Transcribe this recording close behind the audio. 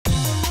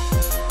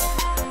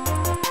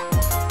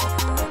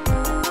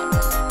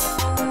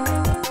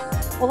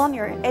Well, on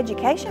your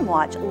Education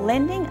Watch,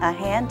 lending a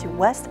hand to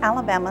West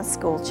Alabama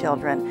school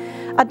children.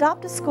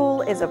 Adopt a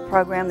School is a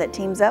program that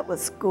teams up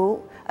with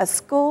a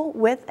school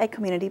with a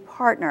community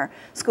partner.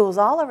 Schools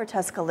all over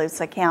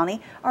Tuscaloosa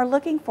County are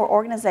looking for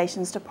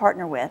organizations to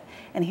partner with.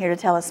 And here to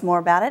tell us more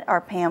about it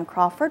are Pam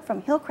Crawford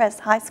from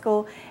Hillcrest High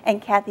School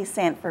and Kathy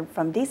Sanford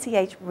from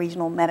DCH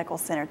Regional Medical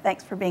Center.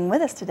 Thanks for being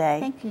with us today.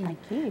 Thank you. Thank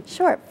you.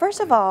 Sure.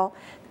 First of all,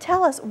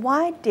 tell us,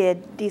 why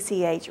did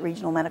DCH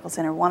Regional Medical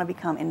Center want to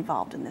become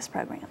involved in this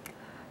program?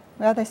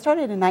 Well, they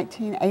started in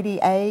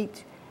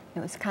 1988. It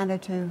was kind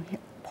of to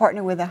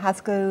partner with a high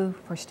school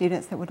for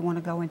students that would want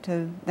to go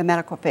into the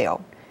medical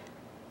field,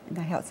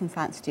 the health and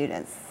science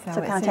students.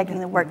 So kind of taking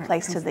the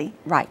workplace to the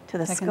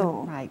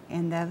school. Right,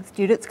 and the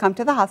students come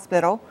to the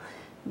hospital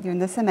during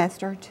the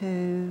semester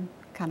to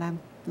kind of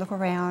look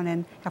around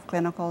and have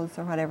clinicals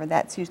or whatever.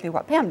 That's usually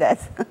what Pam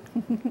does.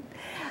 All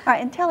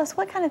right, and tell us,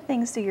 what kind of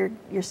things do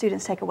your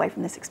students take away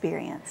from this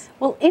experience?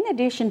 Well, in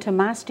addition to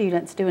my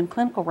students doing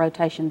clinical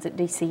rotations at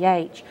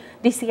DCH,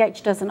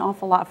 DCH does an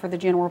awful lot for the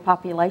general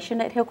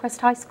population at Hillcrest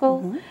High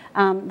School.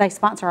 They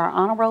sponsor our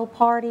honor roll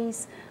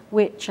parties,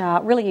 which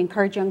really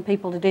encourage young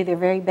people to do their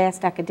very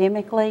best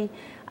academically.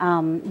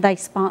 They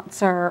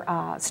sponsor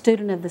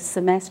Student of the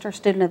Semester,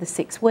 Student of the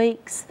 6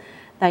 Weeks.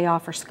 They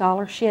offer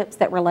scholarships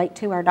that relate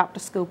to our Adopt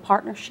a School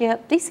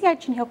partnership.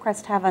 DCH and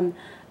Hillcrest have an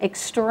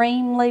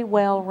extremely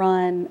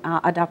well-run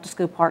Adopt a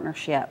School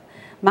partnership.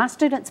 My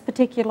students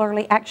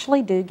particularly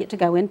actually do get to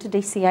go into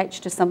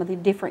DCH to some of the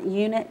different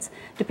units,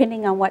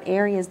 depending on what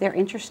areas they're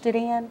interested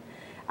in,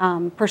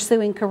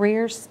 pursuing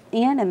careers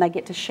in, and they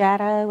get to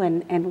shadow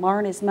and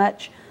learn as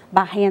much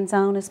by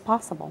hands-on as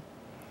possible.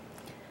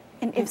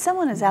 And if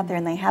someone is out there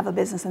and they have a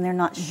business and they're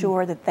not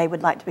sure that they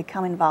would like to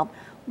become involved,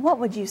 what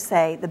would you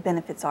say the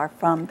benefits are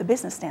from the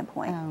business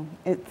standpoint?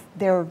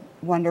 They're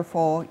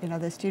wonderful. You know,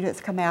 the students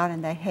come out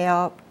and they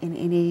help in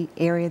any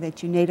area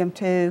that you need them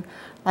to.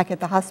 Like at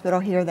the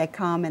hospital here, they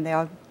come and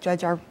they'll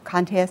judge our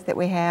contest that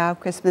we have,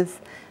 Christmas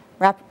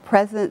wrap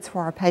presents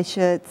for our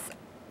patients.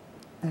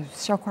 The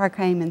show choir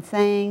came and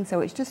sang, so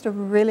it's just a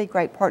really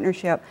great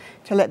partnership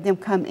to let them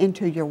come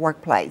into your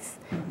workplace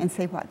and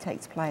see what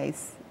takes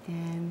place.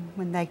 And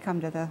when they come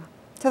to the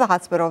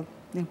hospital,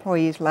 the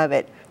employees love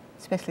it,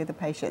 especially the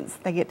patients.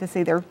 They get to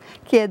see their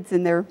kids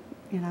and their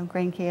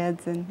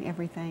grandkids and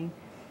everything.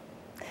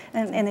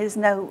 And there's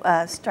no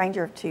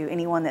stranger to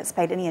anyone that's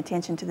paid any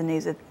attention to the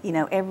news of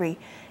every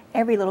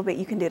little bit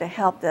you can do to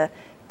help the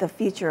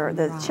future.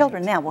 The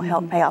children now will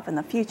help pay off in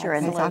the future,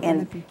 and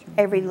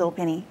every little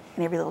penny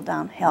and every little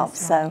dime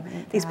helps. So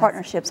these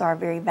partnerships are a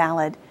very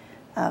valid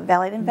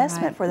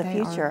investment for the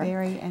future.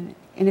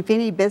 And if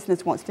any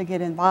business wants to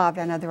get involved,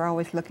 I know they're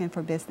always looking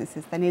for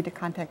businesses. They need to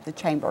contact the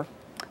chamber.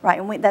 Right,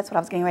 and that's what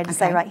I was getting ready to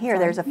say right here.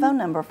 There's a phone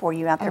number for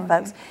you out there,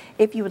 folks.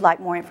 If you would like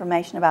more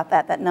information about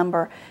that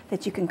number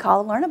that you can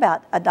call and learn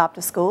about Adopt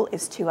a School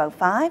is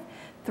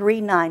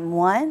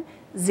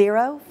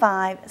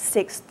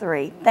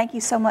 205-391-0563. Thank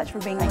you so much for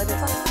being with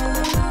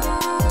us.